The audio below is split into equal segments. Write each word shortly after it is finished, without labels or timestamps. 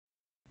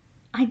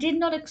I did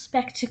not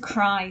expect to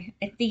cry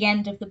at the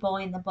end of The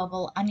Boy in the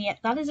Bubble, and yet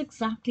that is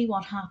exactly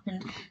what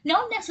happened.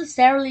 Not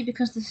necessarily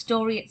because the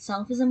story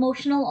itself is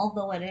emotional,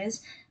 although it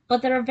is,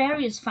 but there are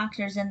various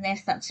factors in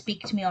this that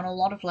speak to me on a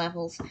lot of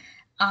levels,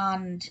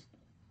 and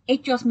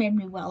it just made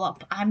me well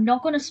up. I'm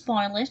not going to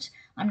spoil it.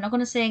 I'm not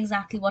going to say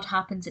exactly what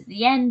happens at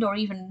the end or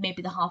even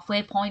maybe the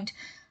halfway point,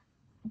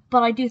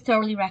 but I do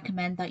thoroughly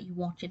recommend that you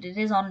watch it. It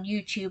is on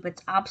YouTube.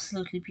 It's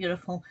absolutely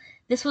beautiful.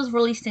 This was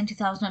released in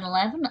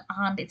 2011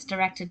 and it's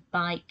directed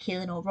by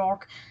Kealan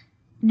O'Rourke,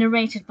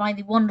 narrated by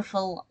the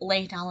wonderful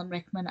late Alan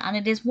Rickman, and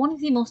it is one of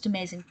the most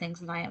amazing things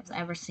that I have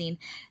ever seen.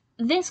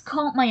 This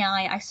caught my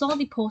eye. I saw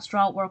the poster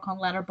artwork on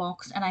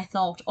Letterboxd and I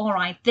thought,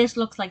 alright, this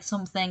looks like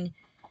something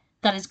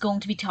that is going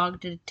to be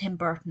targeted at Tim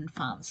Burton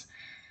fans.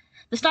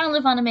 The style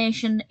of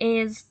animation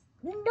is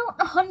not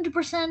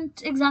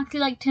 100% exactly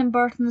like Tim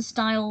Burton's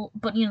style,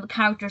 but the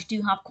characters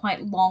do have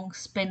quite long,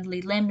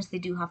 spindly limbs, they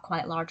do have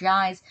quite large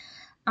eyes,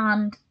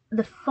 and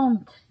the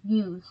font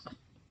used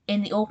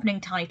in the opening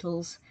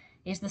titles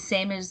is the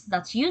same as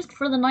that's used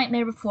for The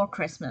Nightmare Before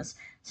Christmas.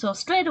 So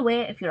straight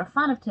away, if you're a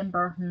fan of Tim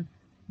Burton,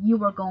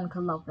 you are going to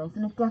love this,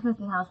 and it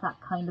definitely has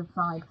that kind of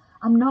vibe.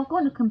 I'm not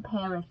going to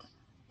compare it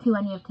to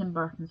any of Tim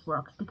Burton's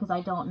works because I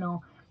don't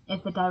know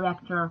if the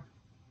director,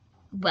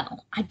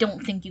 well, I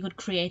don't think you could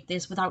create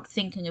this without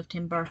thinking of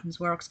Tim Burton's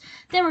works.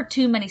 There are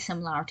too many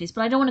similarities,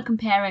 but I don't want to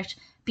compare it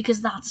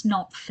because that's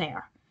not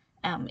fair.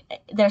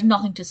 There's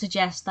nothing to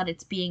suggest that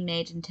it's being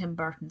made in Tim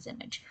Burton's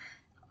image,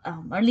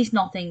 or at least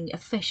nothing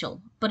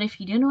official. But if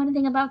you do know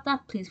anything about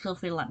that, please feel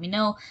free to let me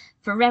know.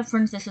 For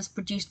reference, this is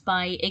produced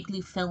by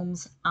Igloo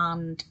Films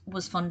and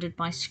was funded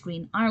by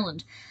Screen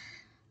Ireland.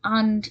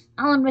 And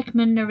Alan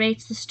Rickman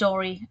narrates the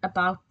story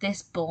about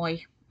this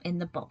boy in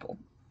the bubble.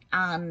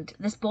 And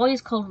this boy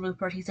is called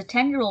Rupert. He's a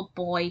 10-year-old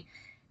boy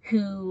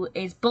who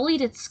is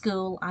bullied at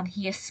school and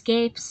he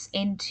escapes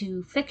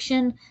into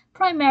fiction,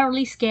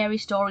 primarily scary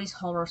stories,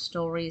 horror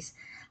stories.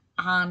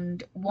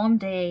 And one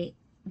day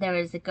there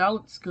is a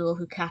girl at school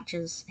who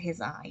catches his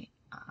eye,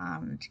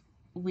 and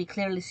we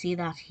clearly see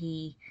that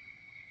he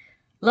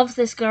loves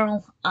this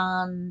girl,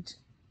 and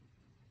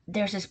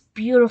there's this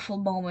beautiful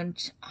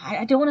moment.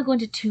 I don't want to go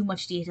into too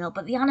much detail,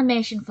 but the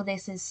animation for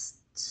this is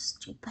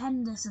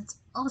stupendous. It's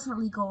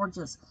utterly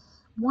gorgeous.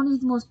 One of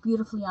the most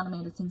beautifully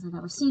animated things I've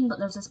ever seen, but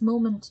there's this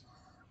moment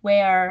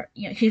where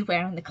he's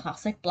wearing the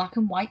classic black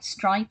and white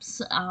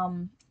stripes,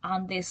 and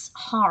this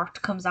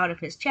heart comes out of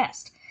his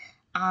chest,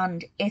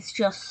 and it's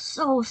just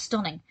so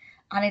stunning,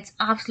 and it's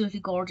absolutely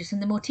gorgeous.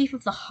 And the motif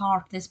of the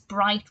heart, this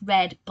bright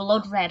red,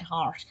 blood red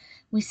heart,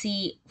 we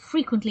see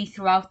frequently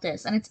throughout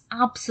this, and it's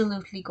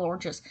absolutely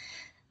gorgeous.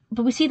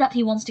 But we see that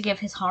he wants to give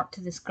his heart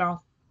to this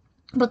girl,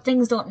 but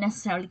things don't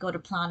necessarily go to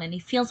plan, and he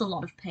feels a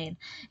lot of pain.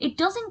 It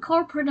does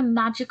incorporate a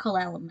magical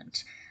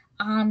element,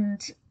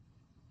 and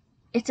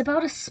it's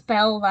about a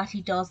spell that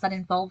he does that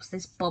involves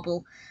this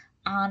bubble.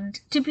 And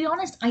to be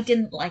honest, I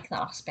didn't like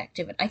that aspect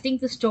of it. I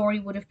think the story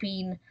would have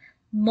been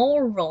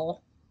more raw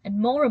and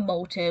more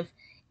emotive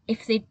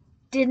if they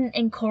didn't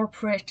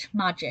incorporate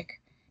magic,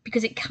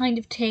 because it kind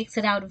of takes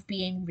it out of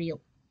being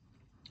real.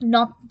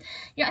 Not,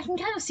 I can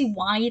kind of see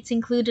why it's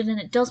included, and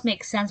it does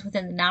make sense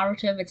within the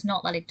narrative. It's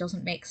not that it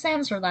doesn't make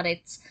sense or that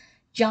it's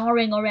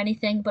jarring or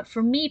anything, but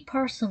for me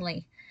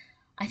personally,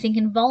 I think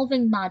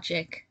involving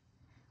magic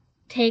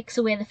takes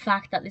away the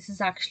fact that this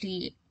is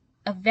actually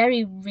a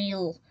very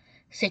real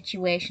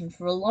situation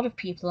for a lot of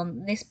people,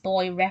 and this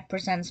boy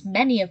represents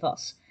many of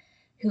us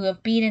who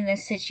have been in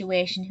this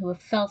situation, who have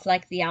felt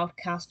like the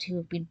outcast, who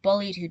have been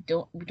bullied, who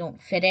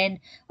don't fit in,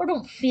 or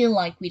don't feel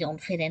like we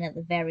don't fit in at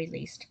the very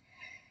least.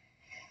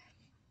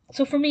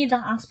 So for me,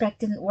 that aspect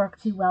didn't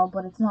work too well,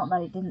 but it's not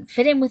that it didn't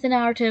fit in with the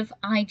narrative.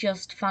 I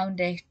found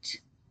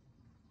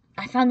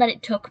that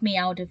it took me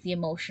out of the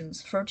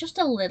emotions for just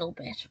a little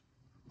bit.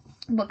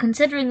 But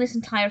considering this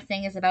entire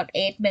thing is about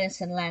 8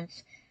 minutes in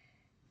length,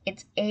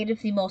 it's 8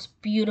 of the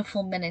most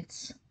beautiful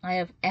minutes I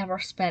have ever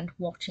spent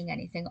watching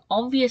anything.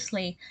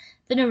 Obviously,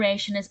 the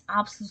narration is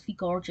absolutely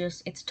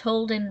gorgeous. It's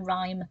told in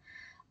rhyme,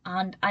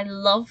 and I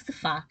love the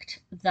fact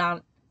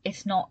that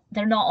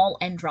they're not all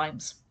end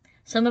rhymes.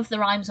 Some of the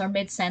rhymes are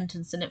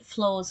mid-sentence and it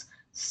flows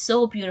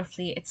so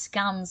beautifully. It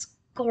scans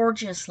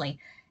gorgeously.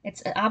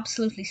 It's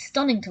absolutely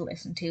stunning to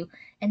listen to.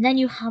 And then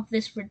you have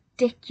this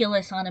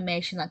ridiculous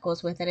animation that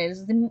goes with it. It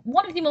is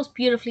one of the most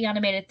beautifully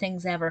animated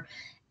things ever.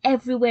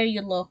 Everywhere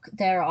you look,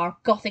 there are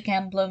Gothic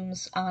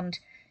emblems and,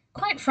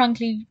 quite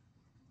frankly,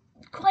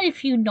 quite a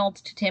few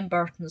nods to Tim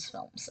Burton's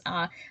films.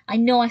 I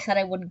know I said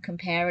I wouldn't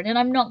compare it, and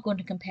I'm not going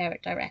to compare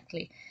it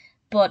directly,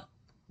 but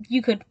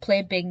you could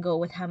play bingo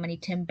with how many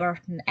Tim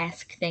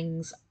Burton-esque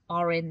things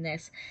are in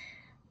this.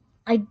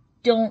 I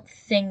don't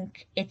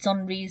think it's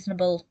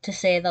unreasonable to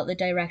say that the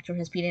director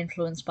has been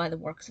influenced by the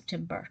works of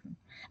Tim Burton.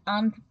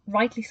 And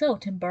rightly so.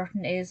 Tim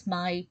Burton is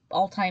my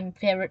all-time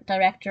favourite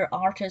director,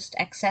 artist,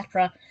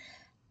 etc.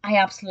 I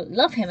absolutely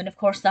love him, and of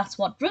course that's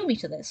what drew me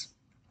to this.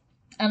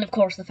 And of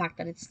course the fact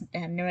that it's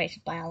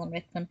narrated by Alan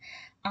Rickman.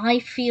 I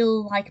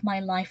feel like my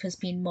life has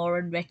been more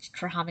enriched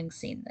for having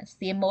seen this.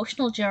 The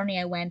emotional journey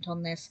I went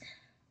on this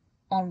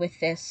on with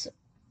this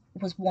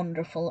was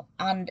wonderful.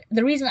 And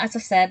the reason, as I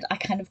said, I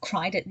kind of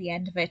cried at the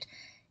end of it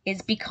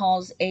is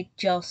because it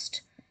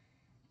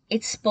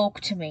spoke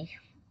to me,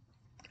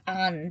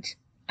 and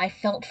I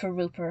felt for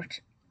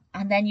Rupert.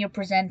 And then you're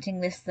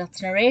presenting this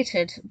that's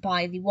narrated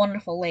by the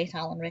wonderful late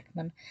Alan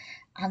Rickman,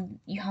 and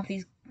you have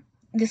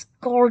this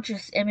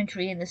gorgeous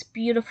imagery and this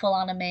beautiful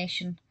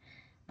animation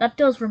that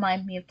does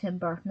remind me of Tim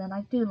Burton, and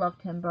I do love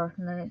Tim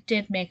Burton, and it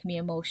did make me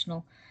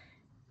emotional.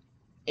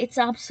 It's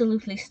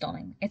absolutely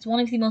stunning. It's one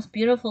of the most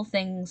beautiful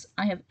things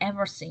I have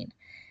ever seen.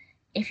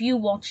 If you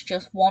watch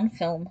just one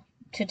film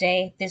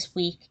today, this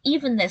week,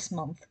 even this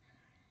month,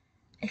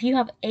 if you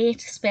have 8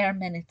 spare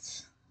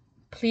minutes,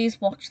 please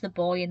watch The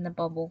Boy in the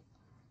Bubble.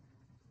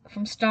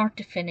 From start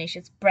to finish,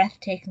 it's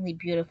breathtakingly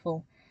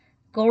beautiful,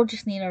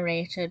 gorgeously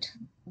narrated.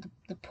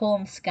 The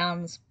poem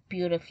scans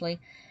beautifully.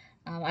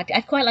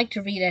 I'd quite like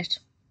to read it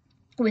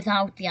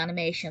without the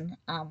animation.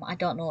 I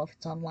don't know if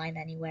it's online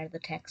anywhere, the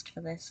text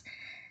for this,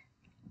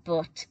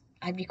 but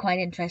I'd be quite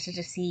interested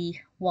to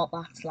see what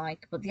that's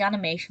like. But the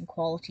animation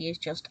quality is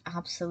just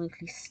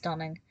absolutely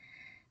stunning.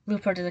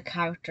 Rupert is a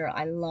character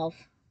I love.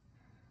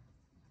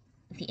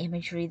 The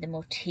imagery, the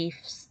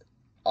motifs,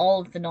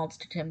 all of the nods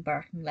to Tim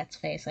Burton, let's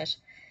face it.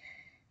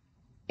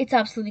 It's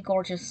absolutely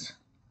gorgeous.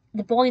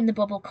 The Boy in the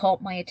Bubble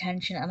caught my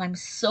attention, and I'm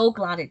so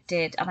glad it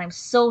did, and I'm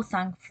so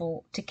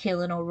thankful to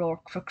Kealan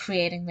O'Rourke for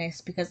creating this,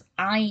 because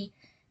I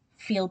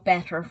feel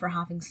better for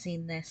having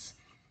seen this.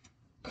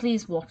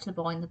 Please watch The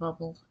Boy in the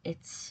Bubble.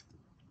 It's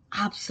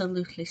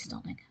absolutely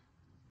stunning.